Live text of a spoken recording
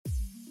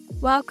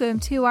Welcome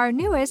to our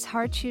newest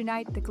Hearts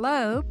Unite the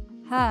Globe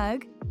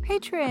Hug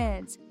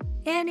patrons.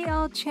 Annie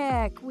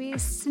Olchek, we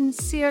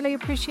sincerely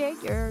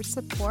appreciate your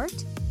support.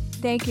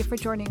 Thank you for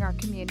joining our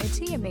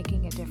community and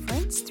making a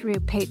difference through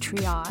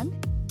Patreon.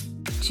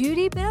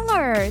 Judy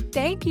Miller,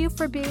 thank you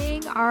for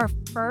being our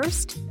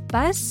first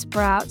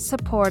Buzzsprout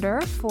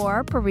supporter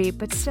for Bereaved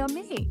But Still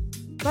Me.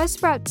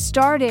 Buzzsprout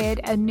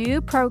started a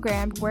new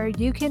program where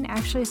you can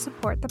actually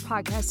support the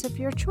podcast of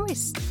your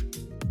choice.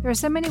 There are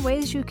so many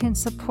ways you can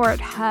support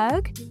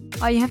HUG.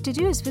 All you have to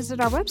do is visit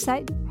our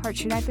website,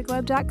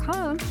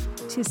 heartsunitetheglobe.com,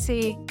 to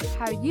see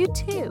how you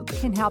too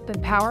can help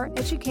empower,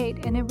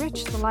 educate, and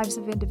enrich the lives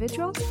of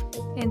individuals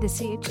in the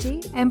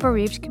CHD and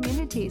bereaved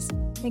communities.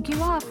 Thank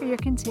you all for your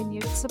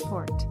continued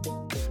support.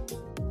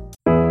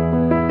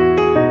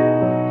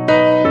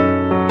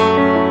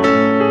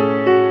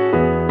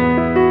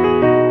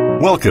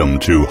 Welcome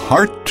to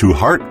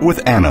Heart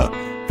with Anna,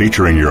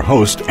 featuring your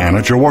host, Anna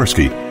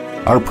Jaworski.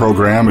 Our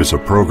program is a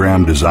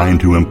program designed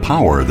to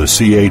empower the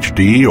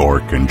CHD or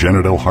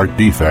congenital heart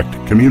defect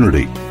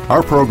community.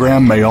 Our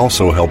program may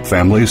also help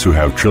families who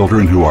have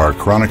children who are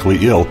chronically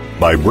ill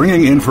by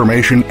bringing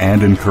information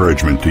and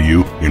encouragement to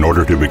you in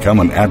order to become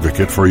an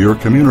advocate for your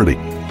community.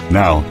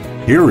 Now,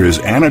 here is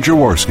Anna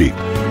Jaworski.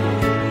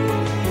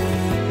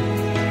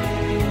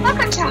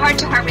 Welcome to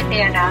Heart with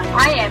Anna.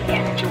 I am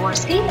Anna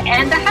Jaworski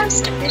and the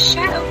host of this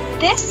show.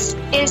 This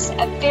is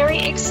a very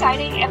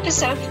exciting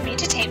episode for me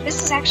to tape.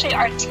 This is actually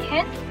our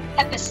 10th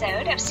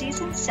episode of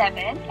Season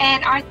 7,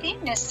 and our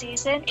theme this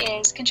season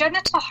is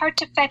Congenital Heart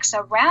Defects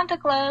Around the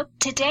Globe.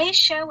 Today's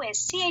show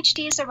is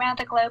CHDs Around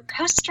the Globe,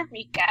 Costa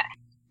Rica.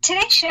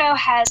 Today's show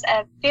has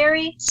a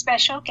very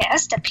special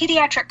guest, a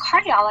pediatric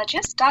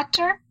cardiologist,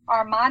 Dr.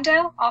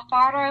 Armando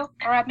Alfaro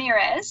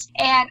Ramirez,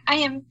 and I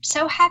am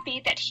so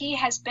happy that he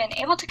has been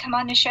able to come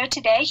on the show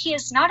today. He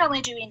is not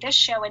only doing this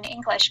show in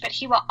English, but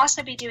he will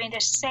also be doing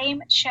the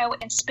same show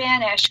in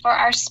Spanish for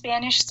our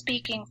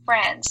Spanish-speaking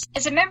friends.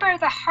 As a member of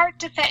the heart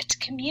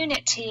defect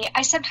community,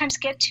 I sometimes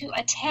get to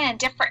attend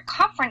different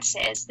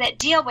conferences that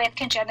deal with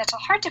congenital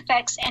heart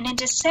defects, and in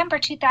December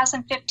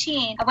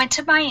 2015, I went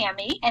to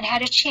Miami and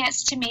had a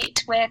chance to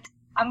meet with,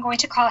 I'm going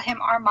to call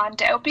him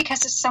Armando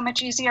because it's so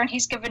much easier and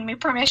he's given me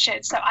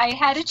permission. So I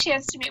had a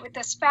chance to meet with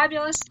this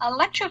fabulous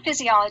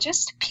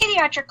electrophysiologist,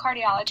 pediatric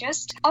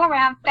cardiologist,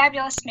 all-around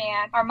fabulous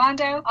man,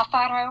 Armando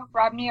Alfaro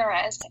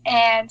Ramirez.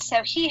 And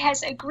so he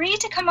has agreed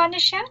to come on the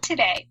show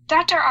today.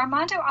 Dr.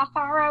 Armando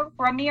Alfaro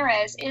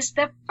Ramirez is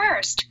the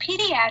first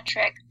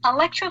pediatric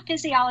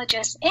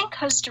electrophysiologist in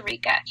Costa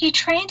Rica. He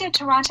trained in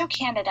Toronto,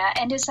 Canada,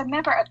 and is a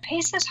member of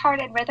PACES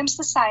Heart and Rhythm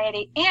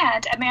Society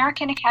and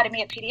American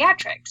Academy of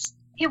Pediatrics.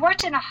 He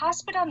worked in a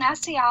Hospital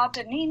Nacional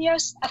de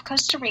Niños of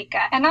Costa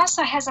Rica and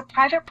also has a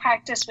private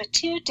practice with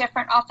 2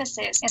 different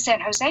offices in San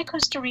Jose,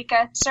 Costa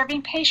Rica,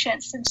 serving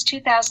patients since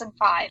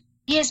 2005.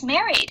 He is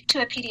married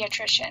to a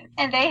pediatrician,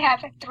 and they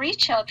have 3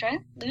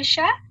 children,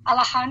 Lucia,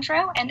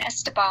 Alejandro, and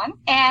Esteban.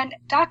 And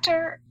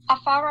Dr.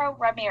 Alfaro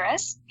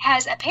Ramirez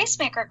has a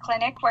pacemaker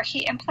clinic where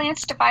he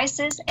implants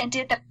devices and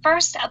did the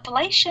first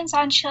ablations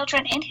on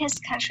children in his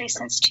country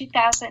since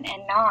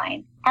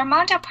 2009.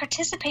 Armando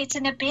participates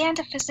in a band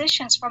of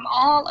physicians from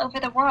all over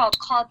the world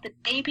called the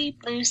Baby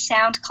Blue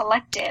Sound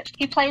Collective.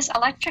 He plays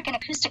electric and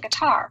acoustic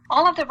guitar.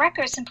 All of the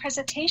records and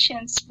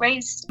presentations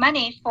raise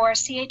money for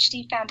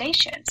CHD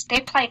foundations. They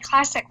play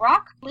classic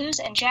rock, blues,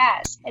 and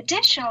jazz.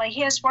 Additionally,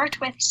 he has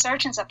worked with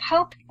Surgeons of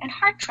Hope and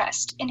Heart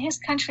Trust in his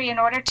country in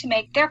order to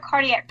make their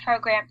cardiac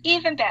program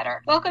even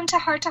better. Welcome to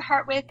Heart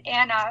with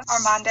Anna,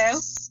 Armando.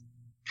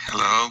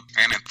 Hello,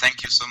 and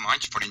thank you so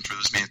much for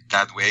introducing me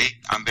that way.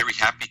 I'm very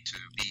happy to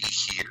be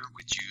here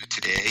with you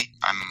today.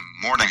 I'm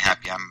more than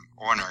happy. I'm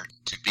honored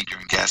to be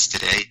your guest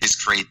today.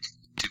 It's great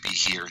to be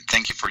here.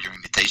 Thank you for your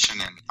invitation,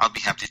 and I'll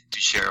be happy to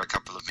share a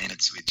couple of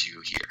minutes with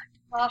you here.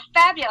 Well,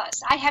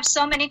 fabulous. I have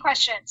so many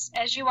questions,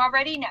 as you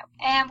already know.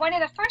 And one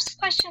of the first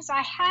questions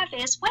I have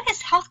is, what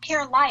is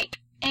healthcare like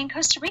in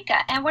Costa Rica,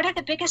 and what are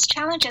the biggest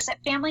challenges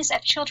that families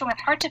of children with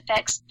heart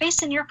defects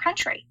face in your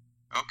country?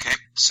 Okay,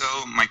 so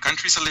my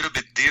country is a little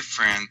bit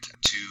different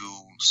to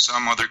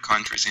some other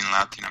countries in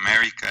Latin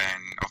America,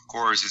 and of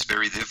course it's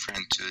very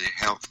different to the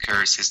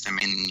healthcare system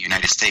in the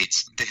United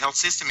States. The health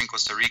system in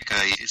Costa Rica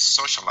is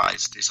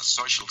socialized. It's a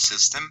social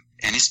system,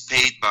 and it's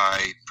paid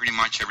by pretty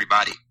much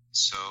everybody.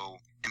 So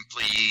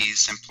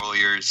employees,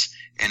 employers,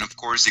 and of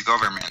course the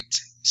government.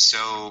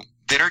 So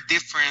there are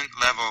different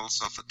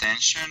levels of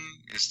attention,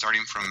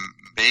 starting from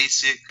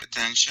basic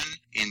attention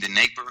in the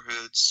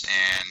neighborhoods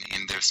and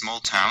in their small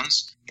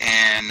towns.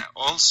 And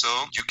also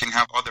you can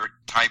have other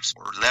types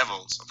or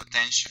levels of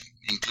attention,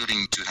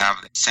 including to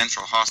have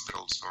central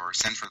hospitals or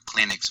central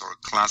clinics or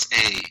Class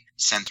A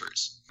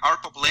centers. Our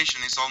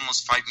population is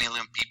almost 5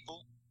 million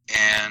people,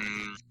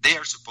 and they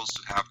are supposed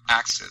to have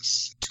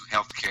access to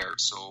healthcare.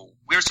 So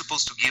we're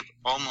supposed to give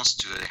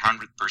almost to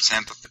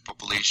 100% of the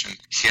population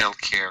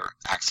healthcare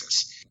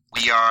access.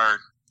 We are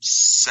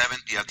 7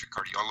 pediatric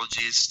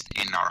cardiologists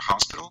in our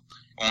hospital.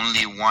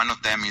 Only one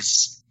of them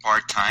is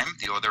part-time.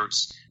 The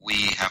others, we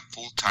have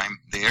full-time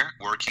there,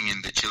 working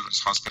in the Children's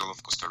Hospital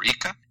of Costa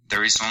Rica.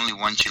 There is only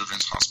one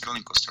children's hospital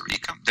in Costa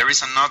Rica. There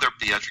is another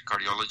pediatric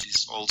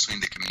cardiologist also in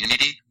the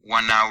community,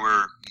 1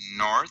 hour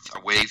north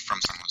away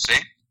from San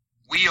Jose.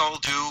 We all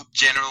do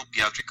general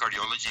pediatric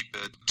cardiology,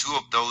 but 2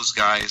 of those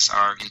guys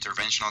are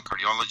interventional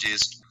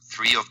cardiologists.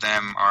 3 of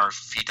them are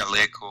fetal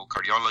echo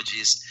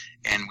cardiologists,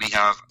 and we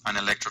have an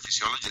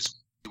electrophysiologist.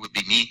 It would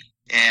be me.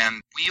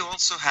 And we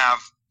also have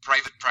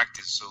private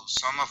practice. So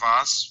some of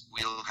us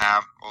will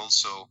have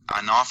also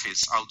an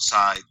office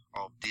outside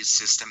of this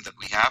system that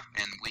we have,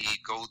 and we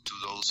go to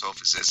those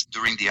offices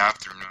during the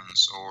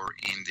afternoons or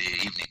in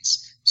the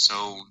evenings.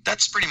 So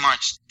that's pretty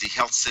much the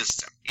health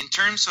system. In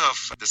terms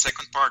of the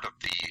second part of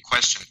the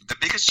question, the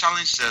biggest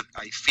challenge that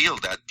I feel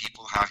that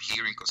people have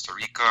here in Costa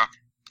Rica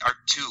are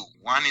 2.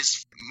 One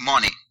is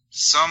money.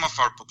 Some of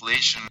our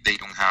population, they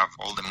don't have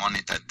all the money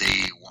that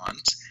they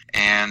want.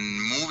 And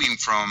moving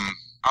from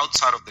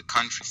outside of the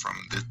country, from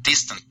the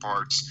distant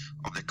parts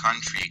of the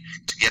country,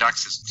 to get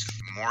access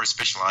to more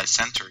specialized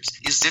centers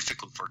is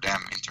difficult for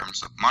them in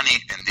terms of money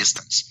and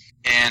distance.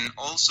 And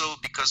also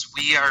because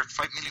we are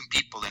 5 million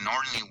people and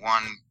only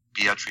one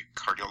pediatric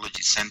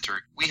cardiology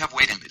center, we have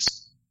waiting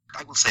lists.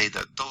 I will say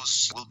that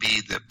those will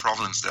be the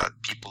problems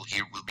that people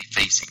here will be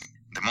facing,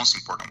 the most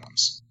important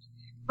ones.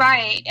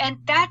 Right. And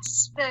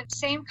that's the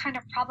same kind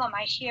of problem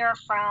I hear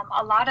from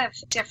a lot of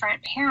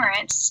different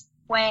parents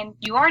when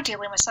you are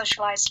dealing with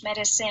socialized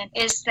medicine,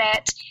 is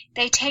that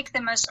they take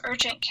the most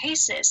urgent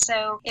cases.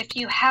 So if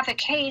you have a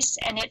case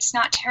and it's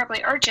not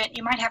terribly urgent,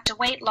 you might have to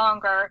wait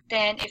longer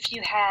than if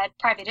you had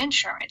private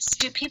insurance.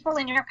 Do people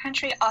in your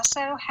country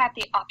also have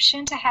the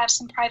option to have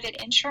some private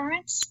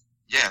insurance?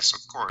 Yes,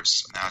 of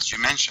course. As you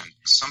mentioned,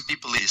 some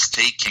people is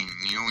taking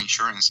new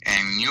insurance,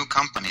 and new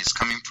companies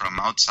coming from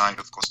outside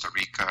of Costa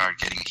Rica are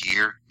getting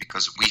here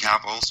because we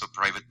have also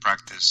private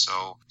practice.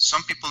 So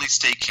some people is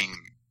taking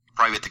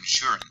private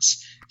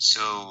insurance.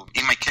 So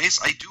in my case,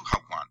 I do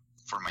have one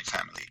for my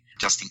family,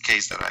 just in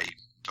case that I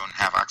don't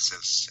have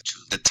access to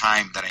the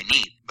time that I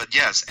need. But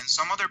yes, and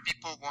some other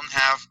people won't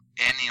have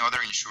any other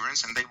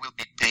insurance, and they will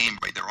be paying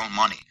by their own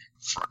money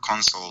for a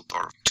consult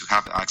or to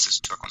have access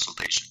to a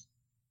consultation.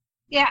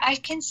 Yeah, I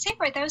can see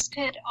where those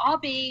could all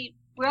be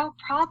real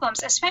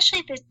problems,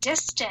 especially the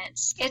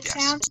distance. It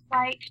sounds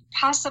like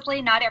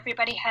possibly not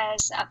everybody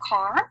has a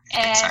car,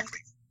 and exactly.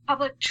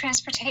 Public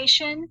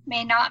transportation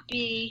may not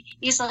be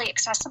easily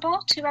accessible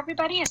to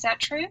everybody. Is that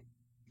true?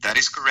 That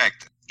is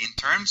correct. In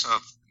terms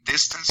of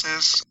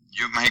distances,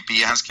 you might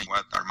be asking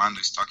what Armando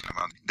is talking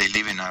about. They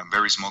live in a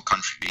very small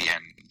country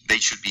and they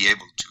should be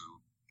able to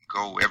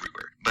go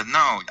everywhere. But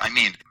no, I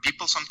mean,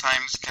 people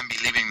sometimes can be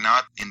living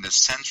not in the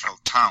central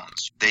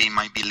towns. They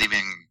might be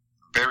living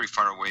very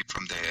far away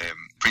from the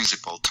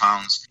principal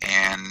towns,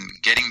 and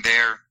getting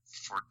there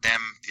for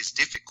them is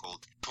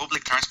difficult.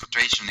 Public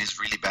transportation is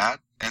really bad,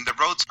 and the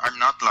roads are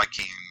not like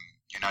in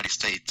United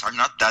States, are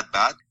not that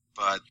bad,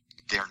 but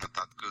they're not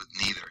that good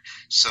neither.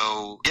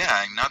 So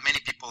yeah, not many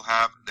people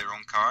have their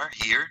own car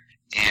here,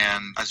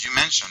 and as you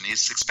mentioned,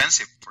 it's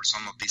expensive for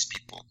some of these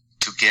people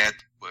to get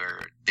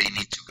where they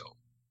need to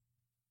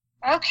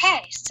go.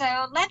 Okay,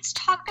 so let's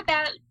talk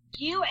about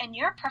you and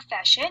your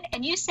profession.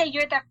 And you say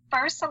you're the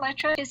first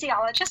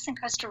electrophysiologist in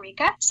Costa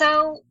Rica.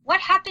 So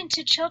what happened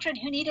to children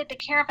who needed the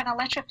care of an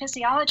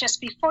electrophysiologist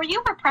before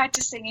you were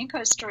practicing in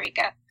Costa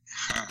Rica?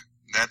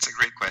 That's a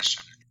great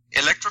question.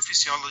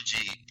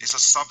 Electrophysiology is a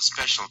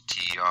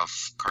subspecialty of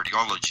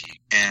cardiology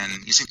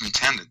and is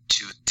intended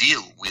to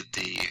deal with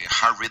the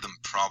heart rhythm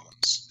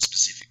problems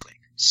specifically.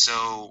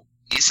 So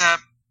it's a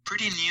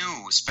pretty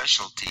new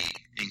specialty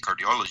in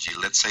cardiology.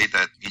 Let's say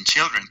that in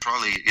children,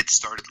 probably it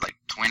started like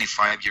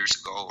 25 years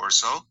ago or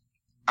so.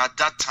 At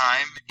that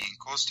time in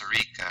Costa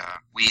Rica,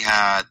 we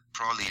had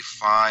probably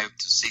 5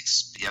 to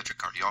 6 pediatric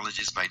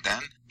cardiologists by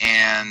then,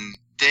 and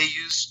they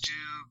used to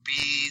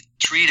be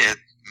treated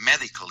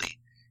medically.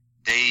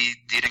 They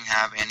didn't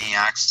have any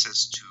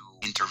access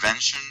to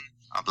intervention,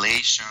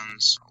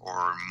 ablations,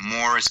 or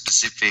more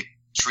specific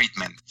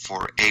treatment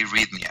for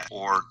arrhythmia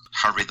or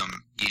heart rhythm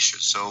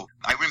issues. So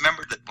I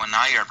remember that when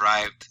I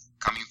arrived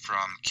coming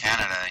from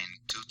Canada in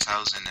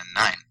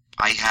 2009,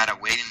 I had a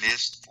waiting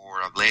list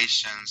for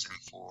ablations and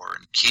for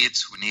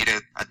kids who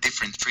needed a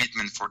different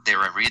treatment for their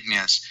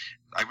arrhythmias.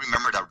 I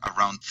remember that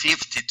around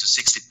 50 to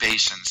 60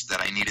 patients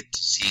that I needed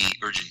to see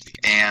urgently.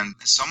 And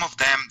some of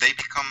them, they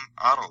become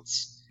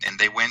adults and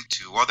they went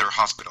to other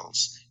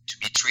hospitals to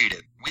be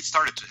treated. We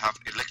started to have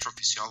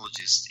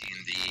electrophysiologists in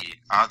the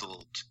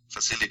adult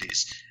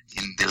facilities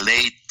in the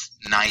late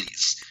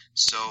 90s.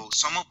 So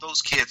some of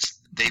those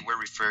kids, they were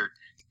referred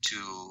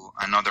to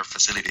another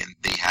facility and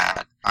they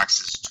had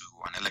access to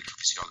an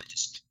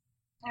electrophysiologist.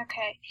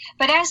 Okay.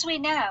 But as we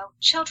know,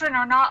 children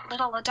are not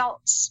little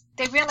adults.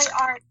 They really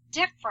are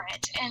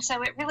different. And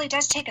so it really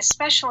does take a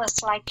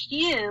specialist like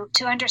you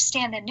to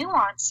understand the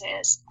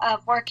nuances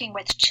of working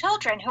with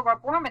children who are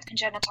born with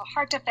congenital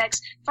heart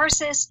defects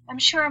versus, I'm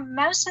sure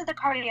most of the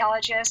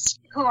cardiologists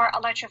who are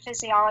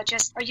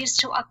electrophysiologists are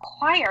used to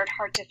acquired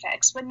heart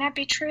defects. Wouldn't that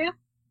be true?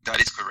 That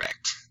is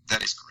correct.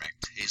 That is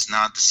correct. It's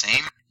not the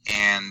same.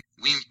 And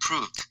we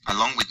improved,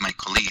 along with my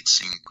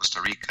colleagues in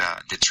Costa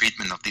Rica, the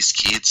treatment of these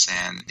kids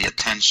and the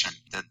attention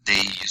that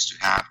they used to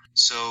have.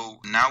 So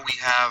now we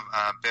have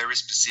a very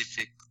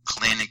specific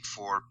clinic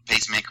for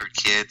pacemaker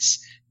kids.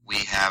 We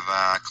have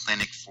a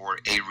clinic for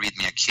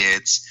arrhythmia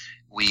kids.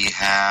 We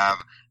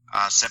have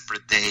a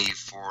separate day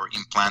for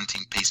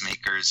implanting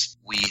pacemakers.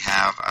 We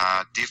have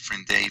a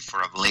different day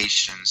for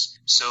ablations.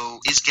 So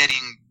it's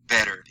getting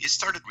better. It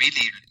started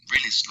really,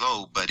 really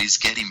slow, but it's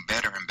getting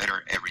better and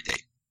better every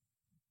day.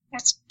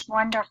 That's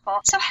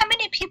wonderful. So how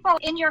many people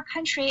in your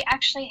country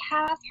actually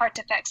have heart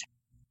defects?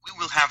 We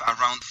will have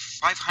around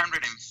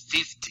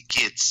 550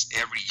 kids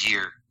every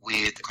year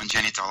with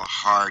congenital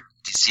heart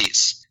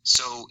disease.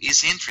 So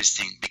it's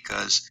interesting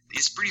because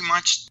it's pretty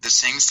much the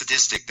same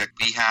statistic that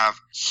we have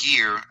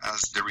here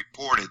as they're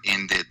reported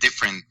in the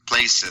different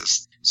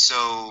places.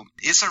 So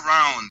it's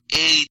around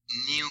 8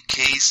 new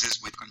cases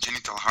with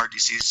congenital heart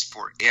disease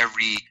for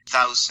every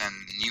 1,000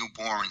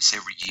 newborns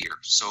every year.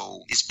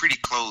 So it's pretty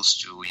close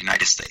to the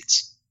United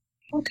States.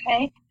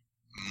 Okay.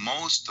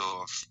 Most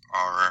of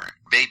our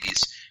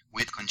babies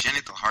with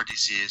congenital heart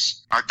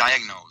disease are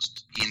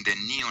diagnosed in the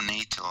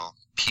neonatal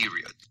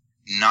period,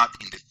 not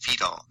in the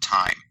fetal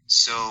time.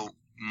 So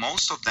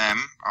most of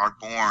them are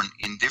born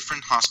in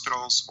different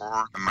hospitals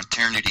or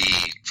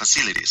maternity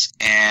facilities.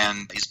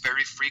 And it's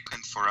very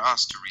frequent for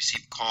us to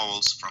receive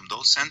calls from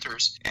those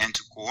centers and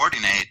to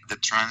coordinate the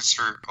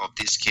transfer of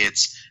these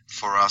kids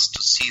for us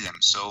to see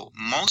them. So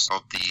most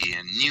of the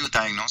new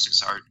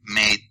diagnoses are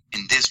made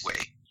in this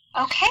way.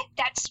 Okay,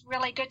 that's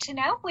really good to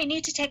know. We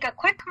need to take a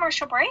quick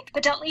commercial break,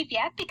 but don't leave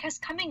yet, because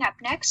coming up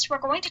next, we're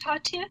going to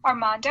talk to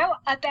Armando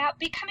about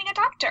becoming a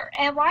doctor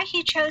and why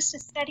he chose to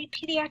study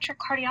pediatric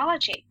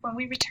cardiology when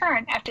we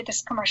return after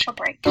this commercial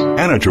break.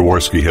 Anna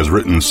Jaworski has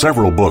written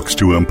several books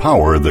to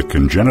empower the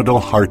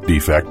congenital heart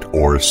defect,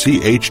 or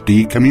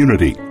CHD,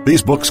 community.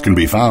 These books can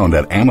be found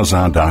at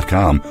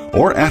Amazon.com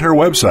or at her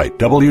website,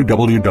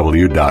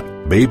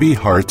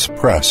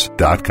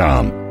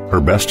 www.babyheartspress.com. Her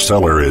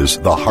bestseller is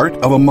The Heart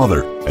of a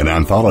Mother, an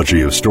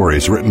anthology of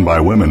stories written by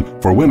women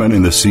for women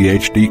in the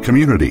CHD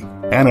community.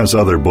 Anna's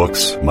other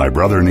books, My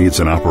Brother Needs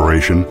an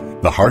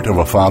Operation, The Heart of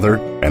a Father,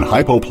 and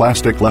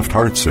Hypoplastic Left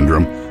Heart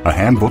Syndrome, a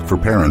handbook for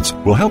parents,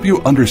 will help you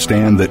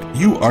understand that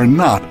you are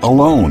not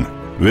alone.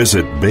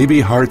 Visit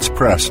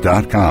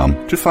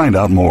babyheartspress.com to find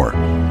out more.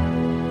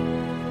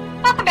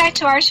 Welcome back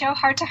to our show,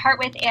 Heart to Heart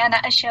with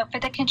Anna, a show for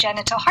the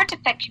congenital heart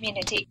defect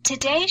community.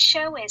 Today's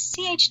show is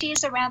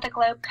CHDs Around the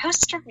Globe,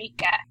 Costa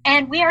Rica.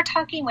 And we are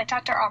talking with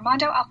Dr.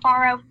 Armando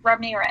Alfaro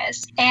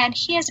Ramirez. And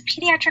he is a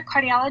pediatric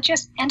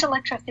cardiologist and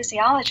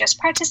electrophysiologist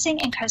practicing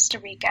in Costa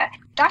Rica.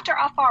 Dr.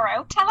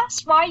 Alfaro, tell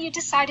us why you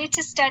decided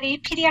to study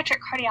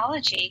pediatric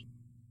cardiology.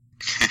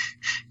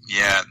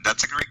 Yeah,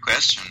 that's a great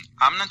question.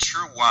 I'm not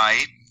sure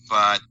why,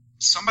 but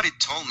somebody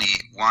told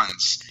me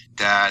once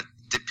that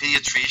the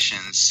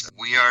pediatricians,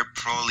 we are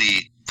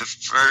probably the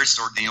first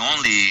or the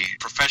only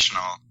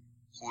professional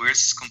who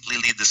is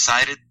completely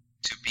decided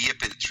to be a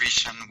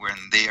pediatrician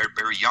when they are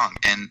very young.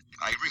 And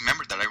I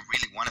remember that I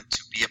really wanted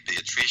to be a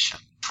pediatrician,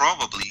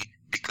 probably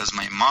because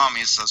my mom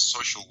is a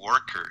social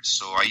worker.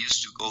 So I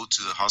used to go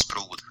to the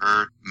hospital with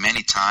her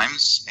many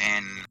times.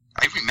 And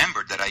I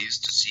remember that I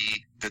used to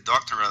see the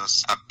doctor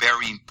as a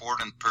very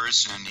important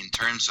person in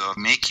terms of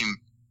making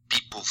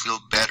people feel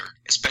better,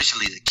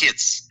 especially the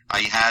kids.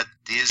 I had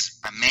this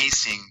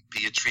amazing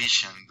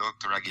pediatrician,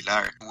 Dr.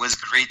 Aguilar, who was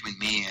great with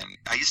me, and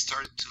I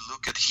started to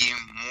look at him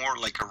more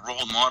like a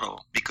role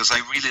model because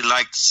I really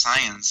liked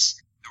science.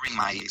 During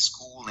my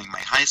school, in my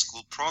high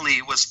school, probably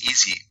it was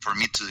easy for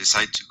me to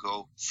decide to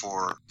go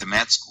for the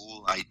med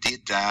school. I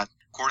did that.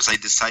 Of course, I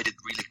decided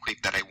really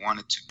quick that I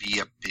wanted to be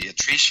a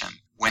pediatrician.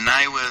 When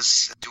I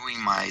was doing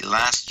my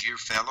last year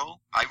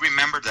fellow, I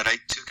remember that I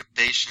took a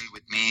patient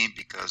with me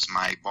because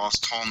my boss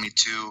told me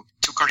to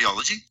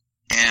cardiology.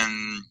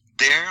 And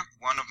there,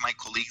 one of my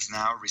colleagues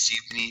now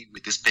received me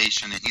with this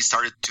patient, and he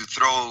started to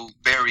throw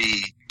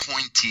very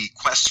pointy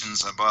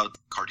questions about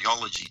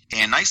cardiology.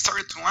 And I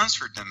started to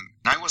answer them,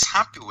 and I was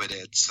happy with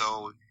it.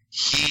 So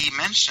he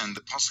mentioned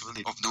the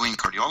possibility of doing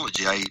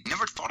cardiology. I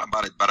never thought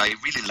about it, but I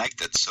really liked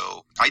it.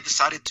 So I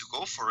decided to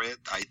go for it.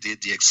 I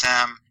did the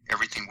exam.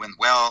 Everything went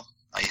well.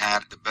 I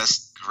had the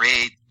best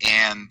grade,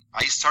 and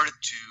I started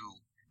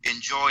to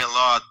enjoy a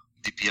lot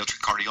the pediatric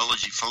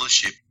cardiology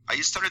fellowship. I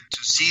started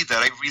to see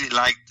that I really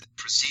liked the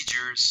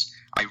procedures.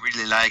 I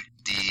really liked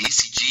the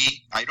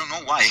ECG. I don't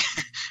know why,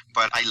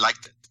 but I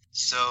liked it.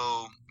 So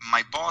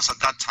my boss at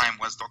that time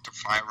was Dr.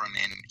 Fyron,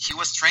 and he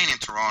was trained in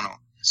Toronto.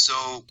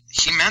 So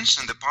he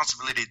mentioned the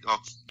possibility of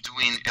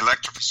doing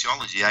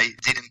electrophysiology. I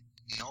didn't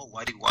know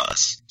what it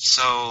was.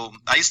 So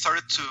I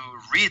started to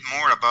read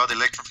more about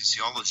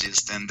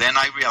electrophysiologists, and then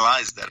I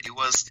realized that it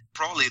was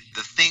probably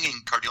the thing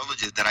in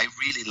cardiology that I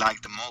really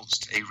liked the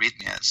most: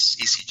 arrhythmias,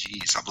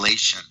 ECGs,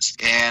 ablations.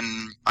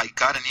 And I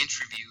got an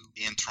interview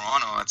in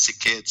Toronto at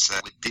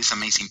CHDs with these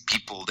amazing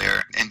people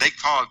there, and they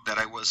thought that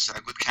I was a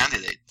good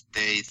candidate.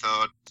 They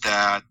thought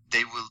that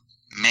they will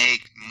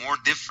make more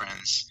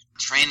difference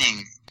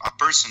training a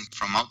person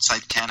from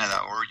outside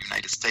Canada or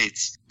United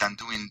States than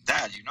doing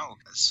that,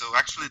 So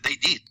actually they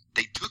did.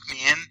 They took me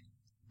in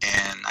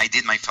and I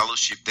did my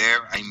fellowship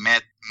there. I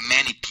met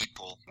many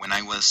people when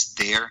I was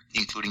there,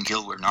 including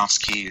Gil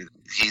Wernovsky.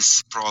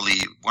 He's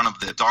probably one of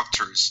the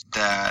doctors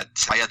that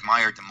I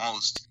admire the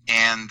most,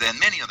 and then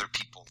many other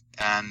people.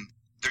 And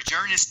their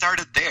journey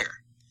started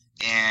there.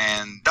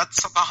 And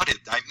that's about it.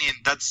 I mean,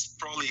 that's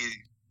probably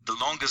the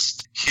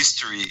longest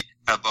history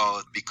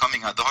about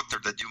becoming a doctor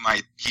that you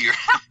might hear.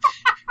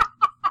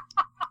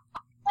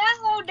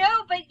 Oh,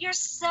 no, but you're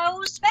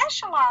so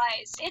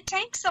specialized. It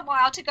takes a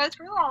while to go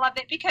through all of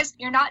it because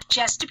you're not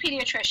just a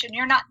pediatrician.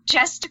 You're not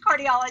just a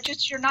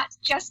cardiologist. You're not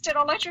just an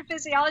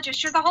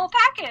electrophysiologist. You're the whole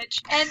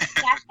package. And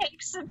that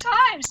takes some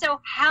time.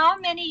 So how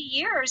many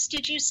years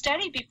did you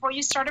study before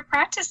you started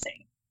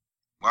practicing?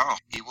 Wow,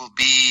 it will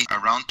be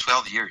around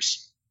 12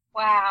 years.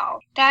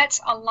 Wow,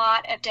 that's a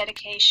lot of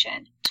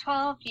dedication.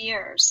 12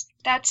 years.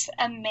 That's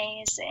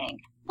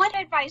amazing. What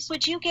advice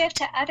would you give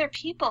to other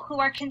people who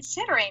are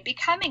considering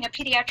becoming a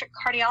pediatric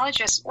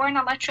cardiologist or an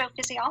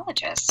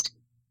electrophysiologist?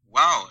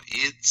 Wow,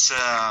 it's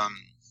a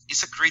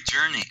great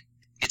journey.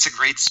 It's a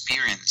great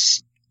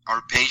experience.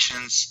 Our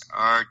patients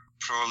are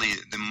probably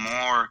the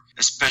more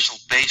special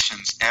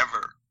patients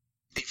ever.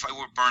 If I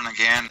were born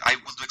again, I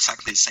would do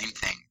exactly the same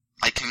thing.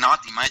 I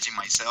cannot imagine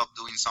myself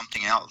doing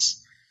something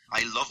else.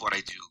 I love what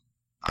I do.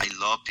 I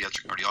love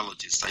pediatric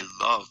cardiologists. I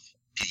love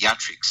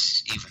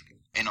pediatrics even.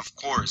 And of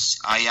course,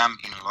 I am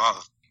in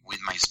love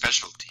with my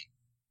specialty.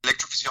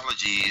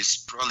 Electrophysiology is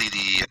probably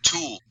the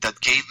tool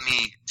that gave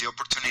me the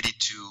opportunity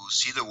to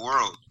see the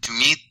world, to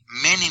meet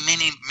many,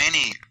 many,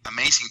 many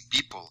amazing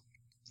people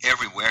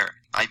everywhere.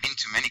 I've been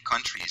to many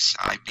countries.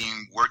 I've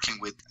been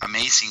working with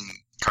amazing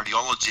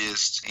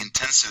cardiologists,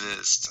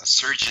 intensivists,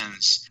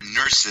 surgeons,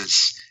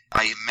 nurses.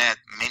 I met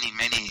many,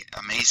 many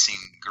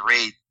amazing,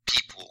 great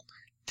people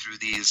through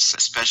these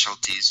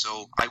specialties.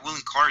 So I will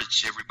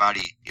encourage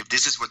everybody, if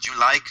this is what you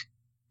like,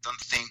 don't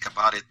think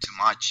about it too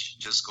much.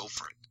 Just go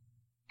for it.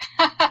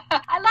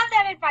 I love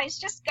that advice.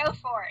 Just go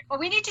for it. Well,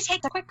 we need to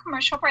take a quick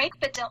commercial break,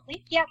 but don't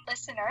leave yet,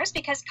 listeners,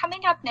 because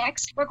coming up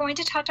next, we're going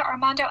to talk to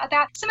Armando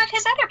about some of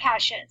his other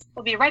passions.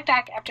 We'll be right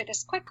back after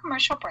this quick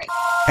commercial break.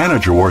 Anna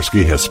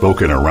Jaworski has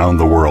spoken around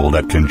the world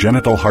at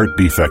congenital heart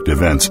defect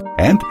events,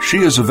 and she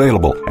is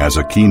available as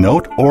a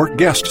keynote or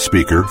guest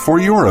speaker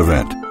for your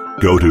event.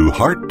 Go to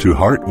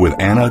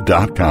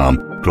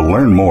hearttoheartwithanna.com to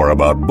learn more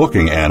about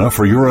booking Anna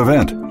for your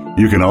event.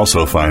 You can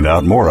also find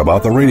out more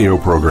about the radio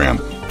program,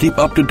 keep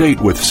up to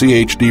date with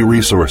CHD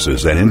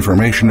resources and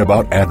information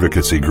about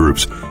advocacy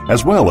groups,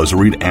 as well as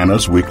read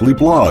Anna's weekly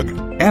blog.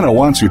 Anna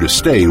wants you to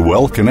stay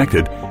well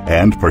connected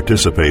and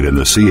participate in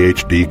the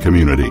CHD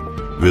community.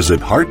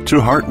 Visit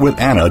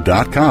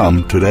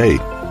hearttoheartwithanna.com today.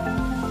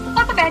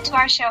 Welcome back to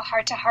our show,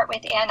 Heart to Heart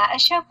with Anna, a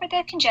show for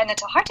the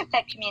congenital heart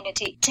defect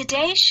community.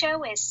 Today's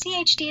show is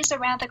CHDs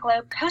around the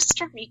globe,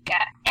 Costa Rica,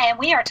 and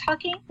we are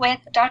talking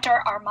with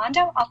Dr.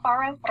 Armando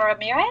Alfaro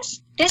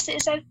Ramirez. This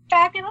is a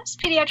fabulous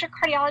pediatric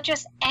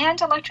cardiologist and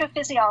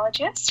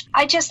electrophysiologist.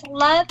 I just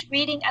loved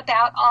reading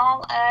about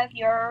all of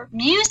your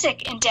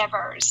music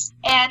endeavors.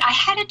 And I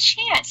had a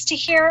chance to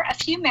hear a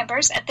few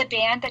members of the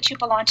band that you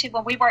belong to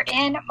when we were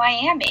in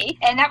Miami.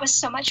 And that was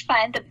so much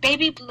fun, the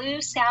Baby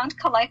Blue Sound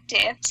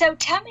Collective. So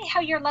tell me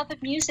how your love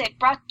of music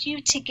brought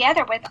you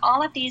together with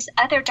all of these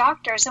other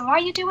doctors and why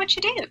you do what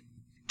you do.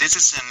 This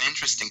is an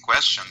interesting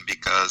question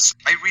because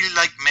I really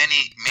like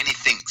many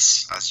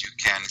things, as you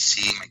can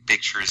see in my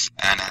pictures,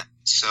 Anna.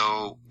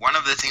 So one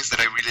of the things that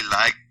I really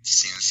liked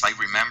since I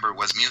remember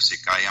was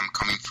music. I am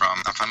coming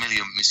from a family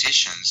of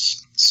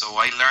musicians. So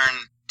I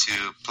learned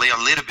to play a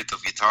little bit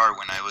of guitar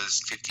when I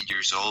was 15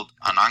 years old.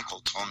 An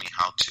uncle told me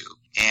how to.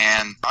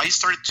 And I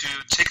started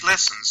to take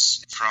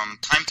lessons from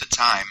time to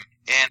time.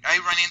 And I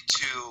ran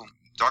into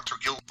Dr.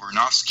 Gil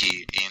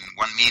Wernovsky in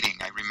one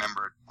meeting. I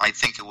remember, I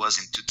think it was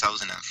in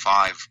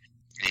 2005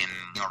 in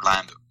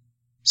Orlando.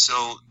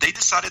 So they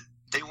decided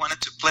they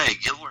wanted to play.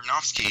 Gil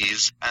Wernovsky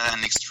is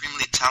an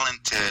extremely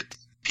talented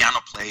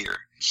piano player.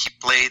 He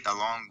played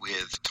along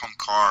with Tom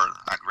Carr,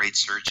 a great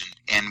surgeon,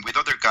 and with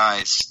other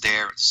guys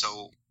there.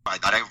 So I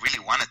thought I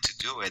really wanted to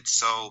do it.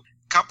 So a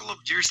couple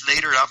of years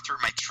later, after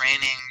my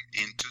training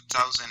in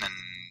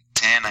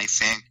 2010, I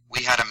think,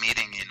 we had a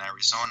meeting in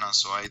Arizona,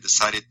 so I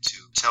decided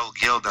to tell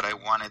Gil that I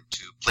wanted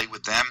to play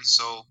with them.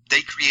 So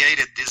they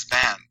created this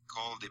band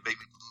called the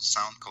Baby Blue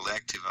Sound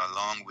Collective,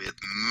 along with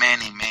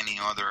many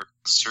other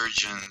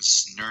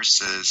surgeons,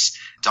 nurses,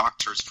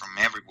 doctors from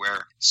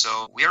everywhere.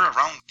 So we are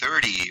around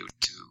 30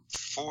 to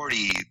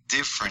 40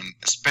 different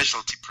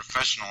specialty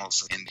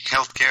professionals in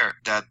healthcare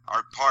that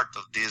are part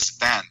of this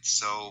band.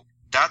 So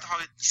that's how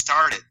it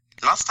started.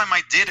 Last time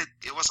I did it,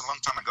 it was a long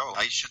time ago.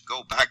 I should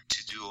go back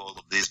to do all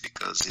of this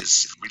because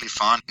it's really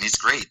fun and it's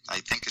great. I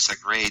think it's a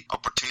great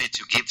opportunity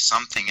to give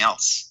something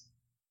else.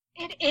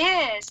 It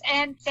is,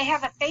 and they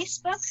have a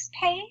Facebook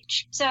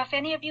page. So if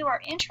any of you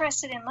are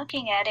interested in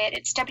looking at it,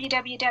 it's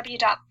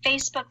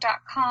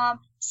www.facebook.com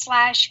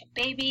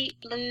Facebook.com/Baby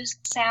Blues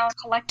Sound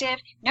Collective.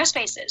 No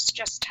spaces,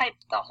 just type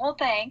the whole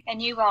thing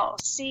and you will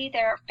see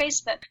their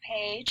Facebook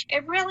page.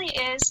 It really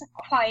is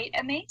quite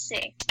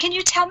amazing. Can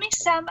you tell me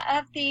some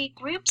of the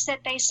groups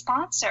that they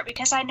sponsor?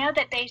 Because I know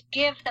that they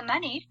give the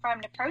money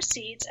from the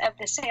proceeds of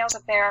the sales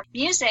of their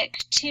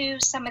music to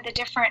some of the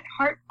different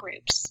heart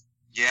groups.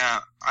 Yeah,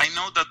 I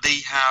know that they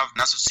have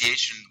an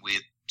association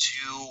with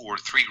 2 or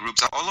 3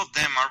 groups. All of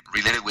them are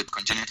related with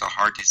congenital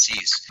heart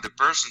disease. The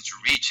person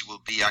to reach will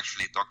be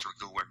actually Dr.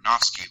 Gil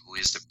Wernovsky, who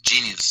is the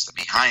genius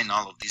behind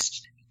all of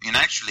this. And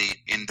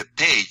actually, in the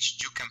page,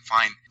 you can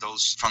find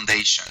those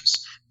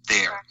foundations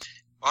there.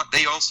 But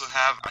they also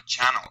have a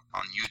channel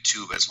on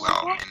YouTube as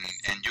well,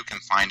 and you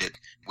can find it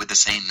with the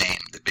same name,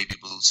 the Baby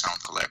Blues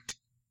Sound Collective.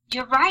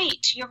 You're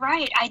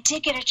right. I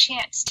did get a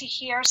chance to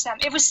hear some.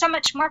 It was so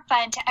much more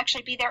fun to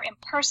actually be there in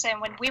person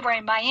when we were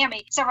in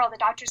Miami. Several of the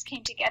doctors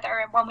came together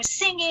and one was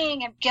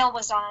singing and Gil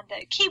was on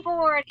the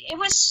keyboard. It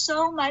was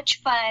so much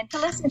fun to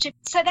listen to.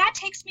 So that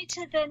takes me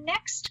to the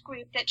next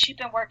group that you've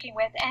been working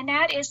with, and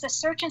that is the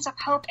Surgeons of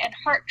Hope and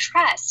Heart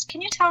Trust.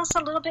 Can you tell us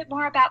a little bit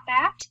more about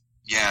that?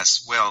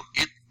 Yes, well,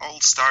 it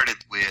all started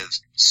with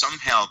some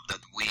help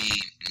that we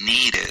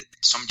needed.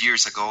 Some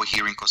years ago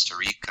here in Costa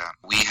Rica,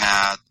 we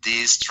had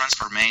this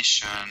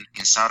transformation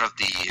inside of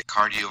the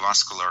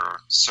cardiovascular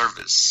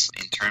service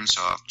in terms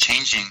of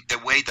changing the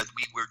way that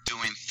we were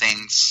doing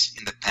things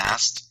in the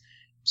past.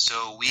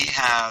 So we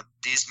had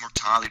this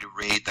mortality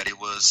rate that it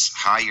was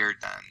higher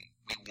than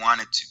we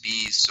wanted to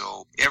be,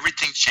 so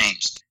everything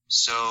changed.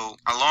 So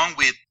along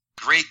with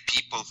great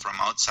people from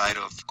outside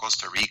of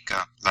Costa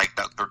Rica, like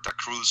Dr. Da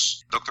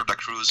Cruz. Dr. Da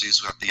Cruz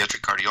is a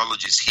pediatric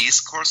cardiologist. He's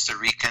Costa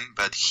Rican,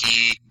 but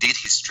he did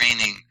his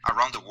training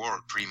around the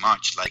world pretty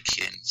much, like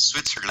in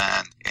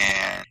Switzerland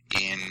and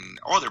in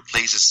other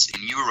places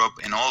in Europe,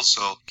 and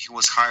also he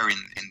was hired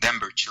in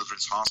Denver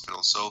Children's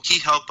Hospital. So he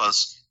helped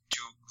us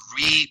to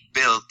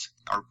rebuild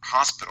our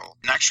hospital.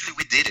 And actually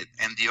we did it.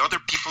 And the other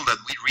people that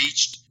we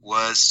reached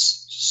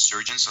was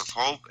Surgeons of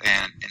Hope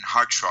and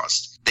Heart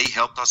Trust. They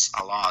helped us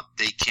a lot.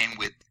 They came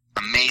with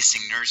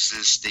amazing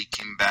nurses. They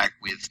came back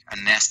with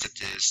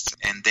anesthetists,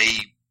 and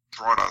they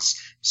brought us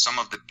some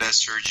of the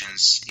best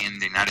surgeons in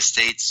the United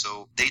States.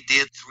 So they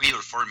did 3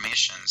 or 4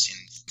 missions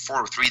in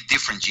 4 or 3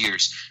 different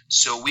years.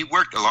 So we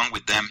worked along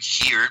with them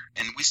here,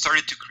 and we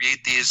started to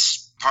create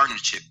this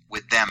partnership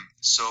with them.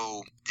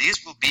 So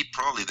this will be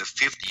probably the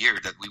 5th year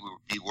that we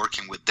will be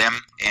working with them,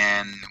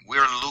 and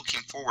we're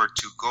looking forward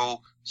to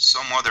go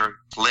some other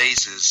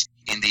places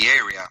in the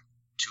area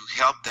to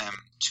help them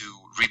to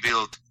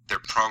rebuild their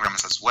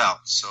programs as well.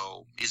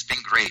 So it's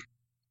been great.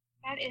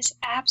 That is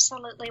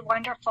absolutely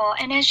wonderful.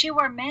 And as you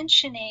were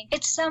mentioning,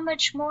 it's so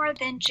much more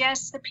than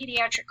just the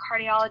pediatric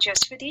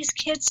cardiologist. For these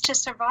kids to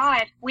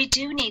survive, we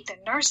do need the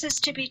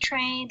nurses to be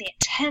trained, the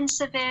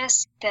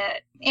intensivists,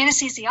 the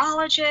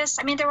anesthesiologists.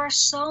 I mean, there are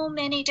so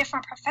many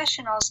different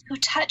professionals who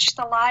touch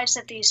the lives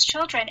of these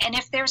children. And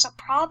if there's a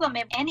problem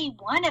in any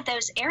one of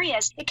those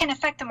areas, it can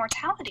affect the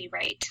mortality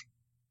rate.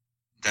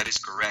 That is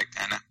correct,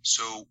 Anna.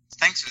 So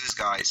thanks to these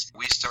guys,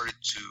 we started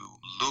to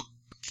look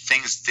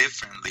things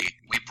differently.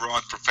 We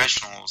brought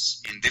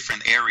professionals in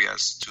different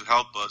areas to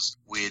help us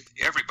with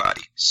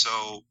everybody.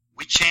 So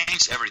we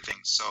changed everything.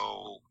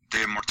 So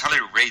the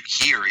mortality rate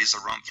here is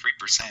around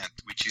 3%,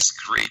 which is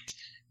great.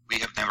 We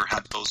have never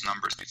had those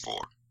numbers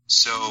before.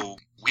 So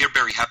we are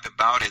very happy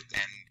about it.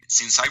 And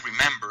since I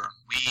remember,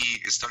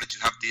 we started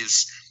to have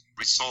these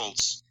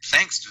results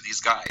thanks to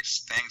these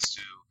guys, thanks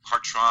to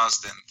Heart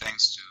Trust and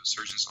thanks to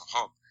Surgeons of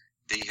Hope.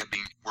 They have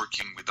been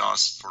working with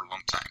us for a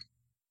long time.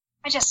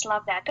 I just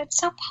love that. That's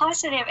so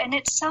positive, and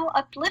it's so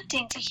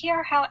uplifting to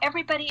hear how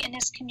everybody in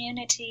this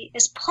community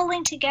is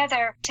pulling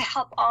together to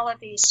help all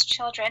of these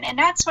children. And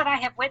that's what I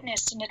have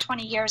witnessed in the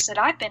 20 years that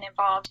I've been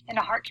involved in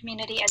the heart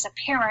community as a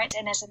parent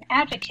and as an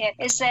advocate,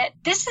 is that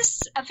this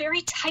is a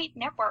very tight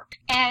network.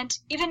 And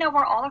even though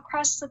we're all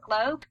across the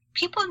globe,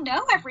 people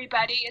know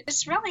everybody.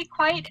 It's really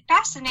quite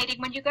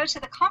fascinating when you go to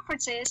the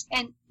conferences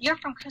and you're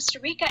from Costa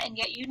Rica and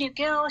yet you knew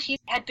Gil. He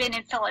had been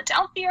in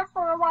Philadelphia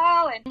for a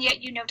while, and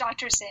yet you know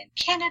doctors in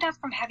Canada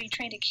from having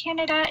trained in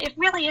Canada. It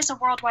really is a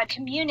worldwide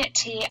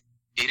community.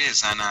 It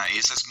is, Anna.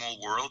 It's a small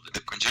world.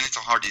 The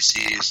congenital heart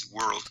disease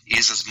world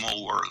is a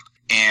small world.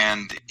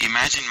 And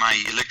imagine my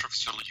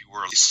electrophysiology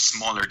world is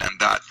smaller than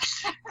that.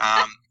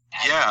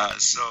 Yeah,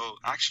 so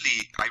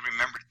actually I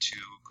remember to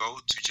go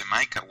to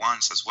Jamaica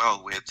once as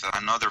well with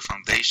another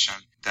foundation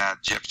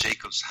that Jeff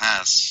Jacobs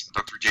has.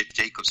 Dr. Jeff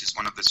Jacobs is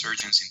one of the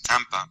surgeons in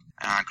Tampa,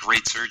 a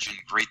great surgeon,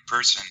 great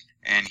person,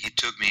 and he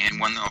took me in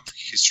one of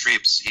his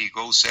trips. He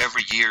goes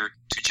every year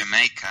to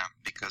Jamaica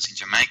because in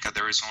Jamaica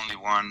there is only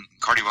one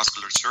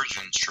cardiovascular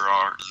surgeon,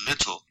 Gerard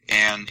Little,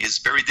 and it's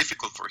very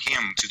difficult for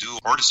him to do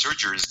all the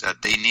surgeries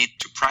that they need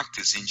to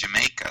practice in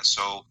Jamaica.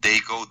 So they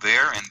go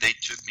there, and they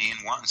took me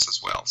in once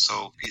as well.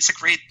 So it's a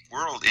great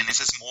world, and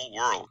it's a small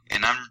world,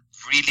 and I'm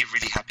really,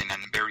 really happy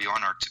and very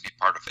honored to be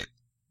part of it.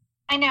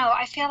 I know.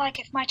 I feel like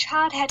if my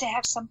child had to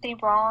have something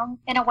wrong,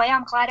 in a way,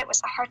 I'm glad it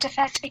was a heart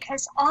defect,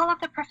 because all of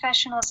the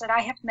professionals that I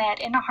have met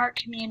in the heart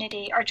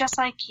community are just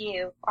like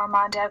you,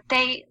 Armando.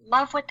 They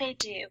love what they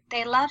do.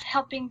 They love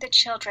helping the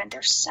children.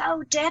 They're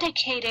so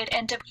dedicated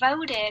and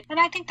devoted. And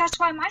I think that's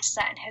why my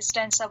son has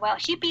done so well.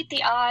 He beat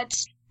the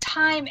odds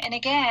time and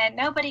again.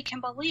 Nobody can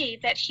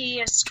believe that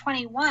he is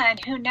 21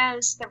 who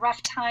knows the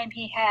rough time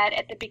he had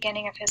at the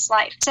beginning of his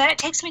life. So that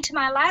takes me to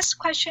my last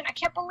question. I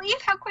can't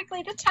believe how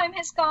quickly the time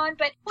has gone,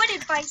 but what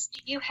advice do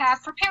you have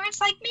for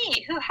parents like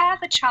me who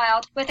have a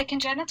child with a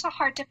congenital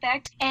heart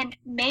defect, and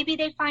maybe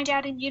they find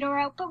out in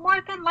utero, but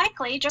more than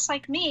likely, just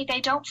like me, they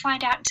don't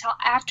find out until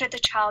after the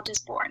child is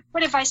born?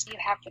 What advice do you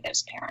have for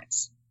those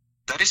parents?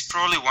 That is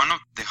probably one of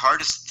the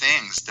hardest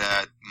things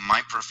that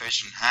my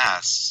profession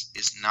has.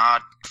 Is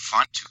not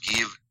fun to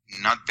give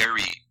not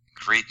very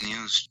great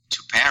news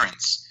to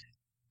parents.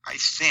 I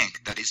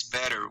think that it's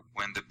better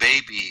when the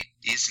baby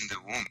is in the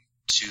womb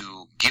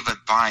to give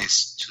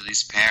advice to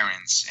these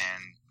parents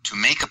and to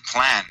make a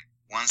plan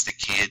once the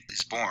kid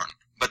is born.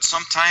 But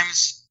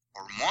sometimes,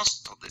 or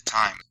most of the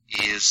time,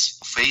 is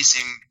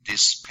facing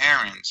these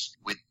parents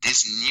with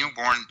this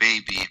newborn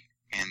baby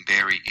and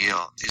very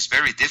ill. It's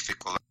very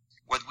difficult.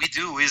 What we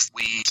do is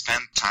we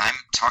spend time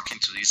talking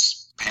to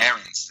these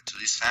parents, to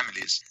these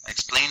families,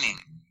 explaining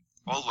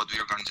all what we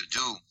are going to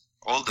do,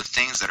 all the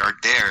things that are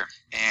there,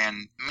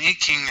 and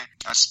making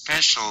a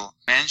special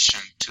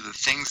mention to the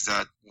things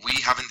that we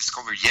haven't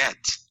discovered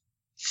yet,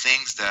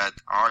 things that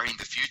are in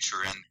the future,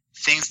 and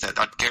things that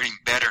are getting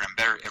better and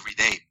better every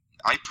day.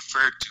 I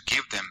prefer to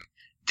give them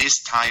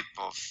this type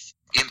of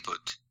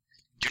input.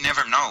 You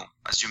never know,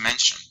 as you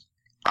mentioned.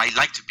 I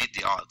like to beat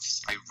the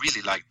odds. I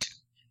really like to.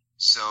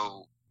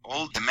 So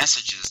all the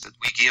messages that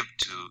we give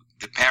to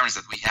the parents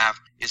that we have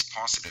is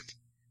positive.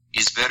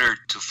 It's better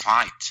to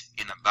fight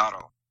in a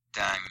battle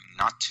than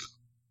not to.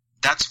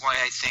 That's why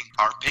I think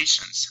our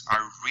patients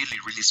are really,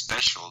 really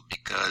special,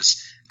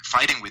 because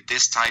fighting with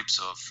these types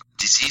of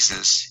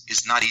diseases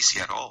is not easy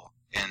at all.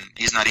 And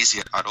it's not easy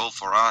at all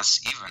for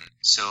us even.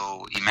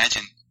 So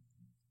imagine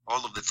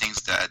all of the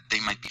things that they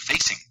might be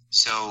facing.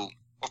 So,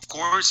 of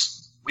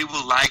course, we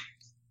would like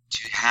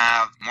to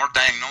have more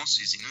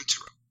diagnoses in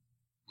utero.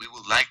 We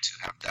would like to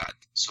have that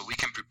so we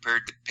can prepare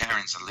the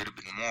parents a little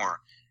bit more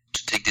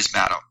to take this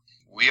battle.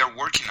 We are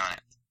working on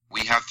it.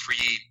 We have 3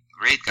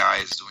 great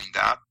guys doing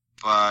that.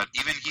 But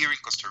even here in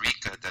Costa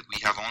Rica, that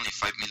we have only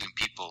 5 million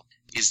people,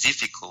 it's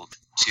difficult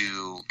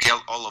to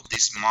get all of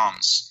these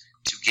moms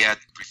to get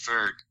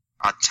referred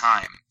at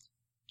time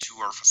to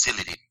our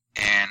facility.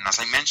 And as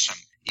I mentioned,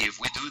 if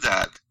we do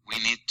that,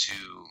 we need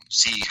to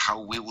see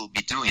how we will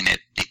be doing it,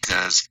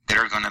 because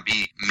there are going to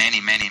be many,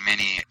 many,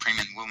 many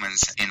pregnant women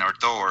in our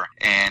door,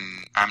 and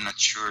I'm not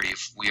sure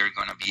if we are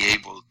going to be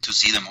able to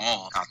see them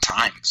all at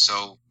time.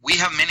 So we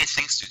have many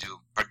things to do,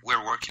 but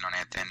we're working on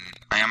it, and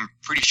I am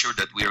pretty sure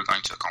that we are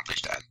going to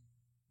accomplish that.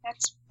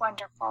 That's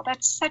wonderful.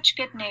 That's such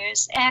good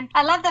news. And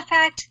I love the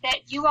fact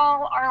that you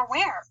all are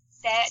aware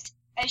that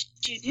as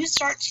you do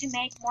start to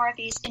make more of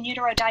these in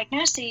utero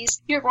diagnoses,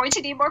 you're going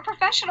to need more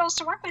professionals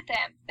to work with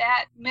them.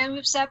 That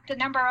moves up the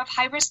number of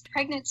high-risk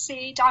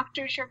pregnancy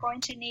doctors you're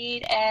going to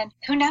need, and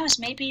who knows,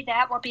 maybe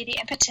that will be the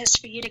impetus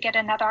for you to get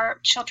another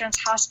children's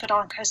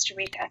hospital in Costa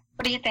Rica.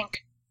 What do you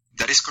think?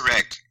 That is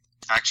correct.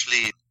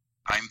 Actually,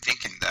 I'm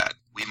thinking that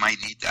we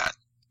might need that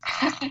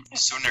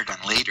sooner than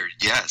later,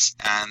 yes.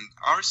 And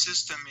our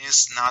system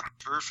is not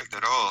perfect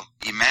at all.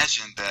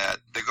 Imagine that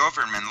the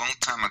government long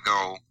time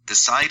ago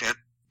decided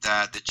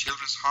that the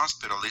children's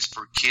hospital is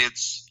for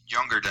kids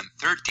younger than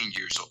 13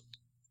 years old.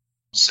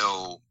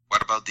 So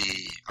what about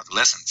the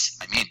adolescents?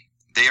 I mean,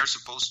 they are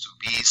supposed to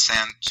be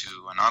sent to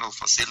an adult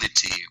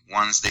facility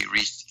once they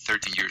reach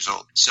 13 years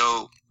old.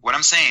 So what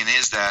I'm saying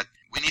is that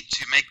we need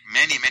to make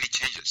many, many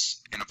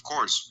changes. And of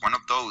course, one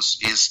of those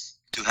is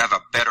to have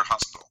a better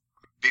hospital,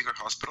 a bigger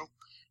hospital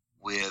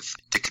with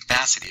the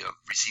capacity of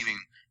receiving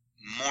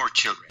more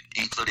children,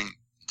 including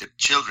the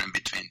children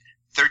between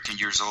 13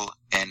 years old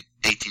and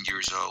 18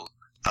 years old.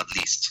 At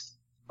least.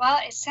 Well,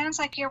 it sounds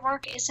like your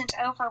work isn't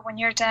over when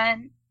you're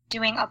done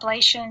doing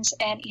ablations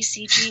and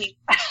ECG.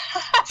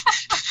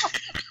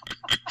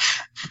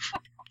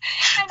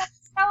 And I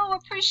so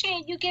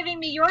appreciate you giving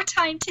me your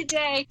time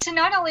today to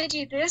not only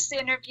do this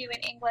interview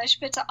in English,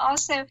 but to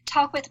also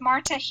talk with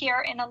Marta here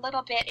in a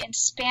little bit in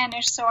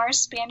Spanish, so our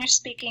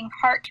Spanish-speaking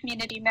heart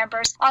community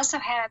members also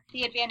have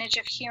the advantage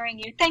of hearing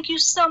you. Thank you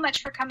so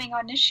much for coming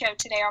on this show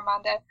today,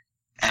 Armando.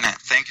 Anna,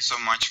 thank you so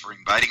much for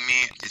inviting me.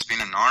 It's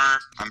been an honor.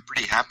 I'm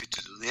pretty happy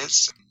to do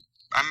this.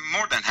 I'm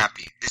more than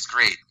happy. It's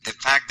great. The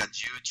fact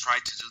that you try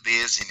to do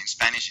this in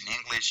Spanish and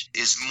English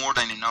is more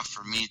than enough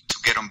for me to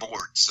get on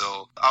board.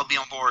 So I'll be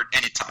on board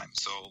anytime.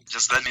 So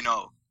just let me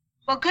know.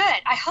 Well, good.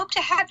 I hope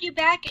to have you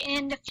back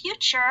in the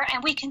future,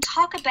 and we can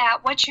talk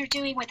about what you're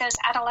doing with those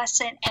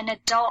adolescent and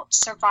adult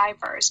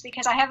survivors,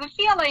 because I have a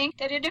feeling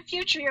that in the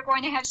future you're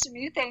going to have some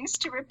new things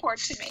to report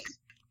to me.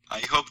 I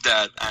hope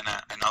that,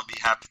 Anna, and I'll be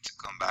happy to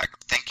come back.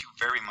 Thank you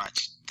very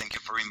much. Thank you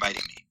for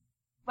inviting me.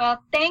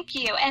 Well, thank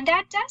you. And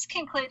that does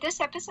conclude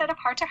this episode of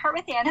Heart to Heart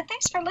with Anna.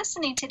 Thanks for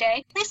listening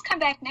today. Please come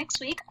back next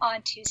week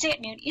on Tuesday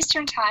at noon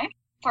Eastern Time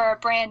for a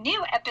brand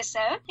new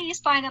episode. Please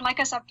find and like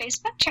us on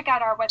Facebook. Check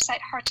out our website,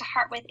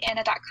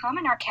 hearttoheartwithanna.com,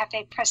 and our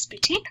Cafe Press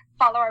Boutique.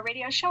 Follow our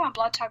radio show on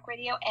Blog Talk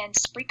Radio and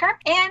Spreaker.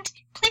 And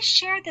please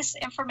share this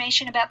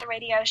information about the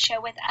radio show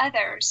with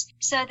others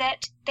so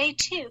that they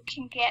too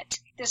can get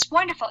this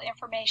wonderful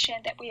information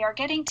that we are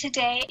getting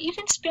today,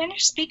 even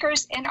Spanish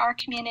speakers in our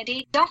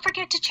community. Don't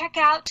forget to check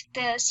out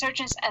the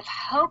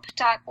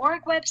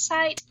surgeonsofhope.org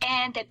website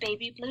and the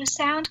Baby Blue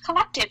Sound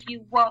Collective.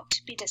 You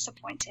won't be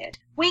disappointed.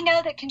 We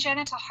know that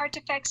congenital heart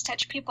defects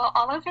touch people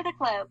all over the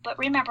globe, but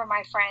remember,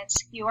 my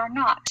friends, you are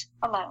not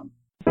alone.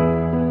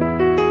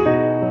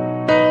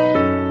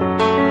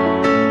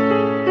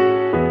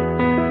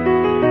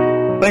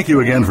 Thank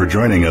you again for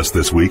joining us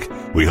this week.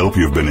 We hope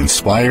you've been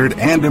inspired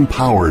and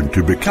empowered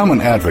to become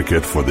an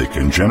advocate for the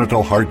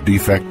congenital heart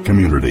defect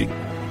community.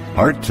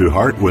 Heart to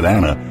Heart with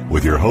Anna,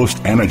 with your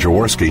host Anna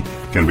Jaworski,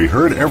 can be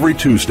heard every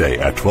Tuesday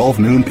at 12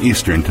 noon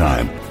Eastern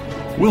Time.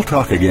 We'll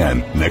talk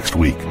again next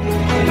week.